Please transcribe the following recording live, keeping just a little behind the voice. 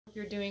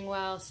You're doing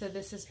well. So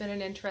this has been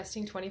an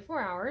interesting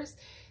 24 hours.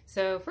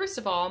 So first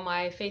of all,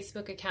 my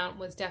Facebook account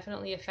was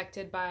definitely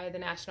affected by the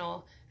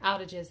national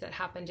outages that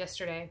happened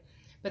yesterday.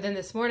 But then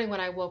this morning when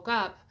I woke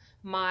up,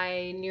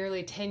 my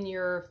nearly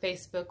 10-year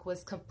Facebook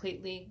was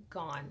completely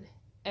gone.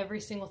 Every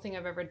single thing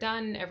I've ever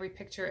done, every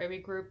picture, every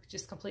group,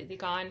 just completely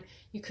gone.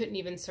 You couldn't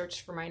even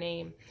search for my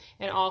name.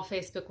 And all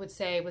Facebook would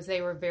say was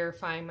they were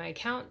verifying my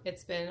account.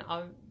 It's been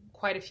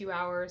quite a few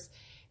hours,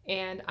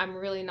 and I'm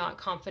really not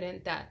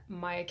confident that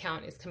my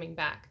account is coming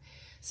back.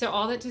 So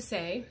all that to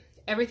say,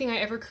 everything I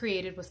ever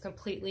created was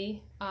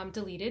completely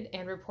deleted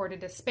and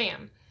reported as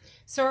spam.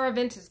 So our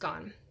event is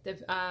gone.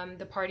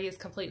 The party is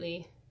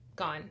completely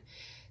gone.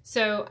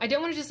 So I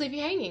didn't want to just leave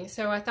you hanging.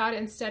 So I thought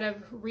instead of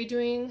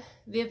redoing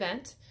the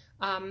event,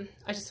 I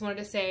just wanted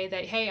to say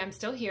that, hey, I'm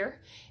still here,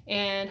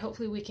 and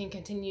hopefully we can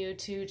continue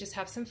to just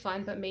have some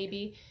fun, but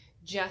maybe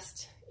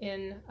just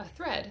in a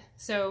thread.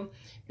 So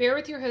bear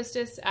with your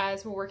hostess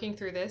as we're working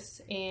through this,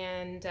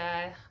 and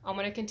I'm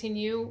going to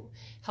continue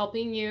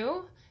helping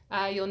you.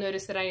 You'll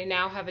notice that I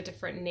now have a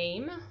different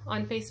name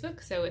on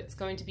Facebook, so it's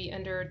going to be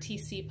under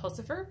TC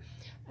Pulsifer,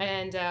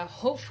 and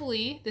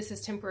hopefully this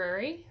is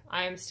temporary.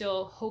 I'm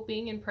still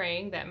hoping and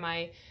praying that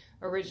my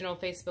original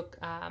Facebook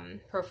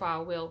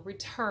profile will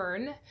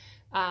return,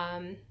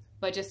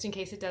 but just in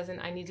case it doesn't,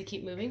 I need to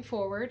keep moving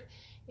forward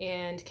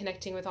and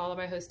connecting with all of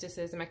my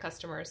hostesses and my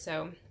customers.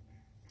 So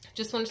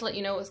just wanted to let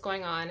you know what was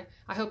going on.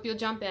 I hope you'll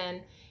jump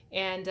in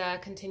and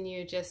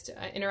continue just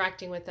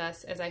interacting with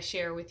us as I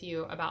share with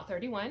you about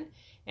 31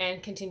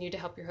 and continue to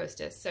help your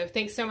hostess. So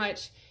thanks so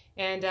much,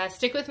 and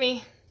stick with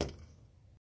me.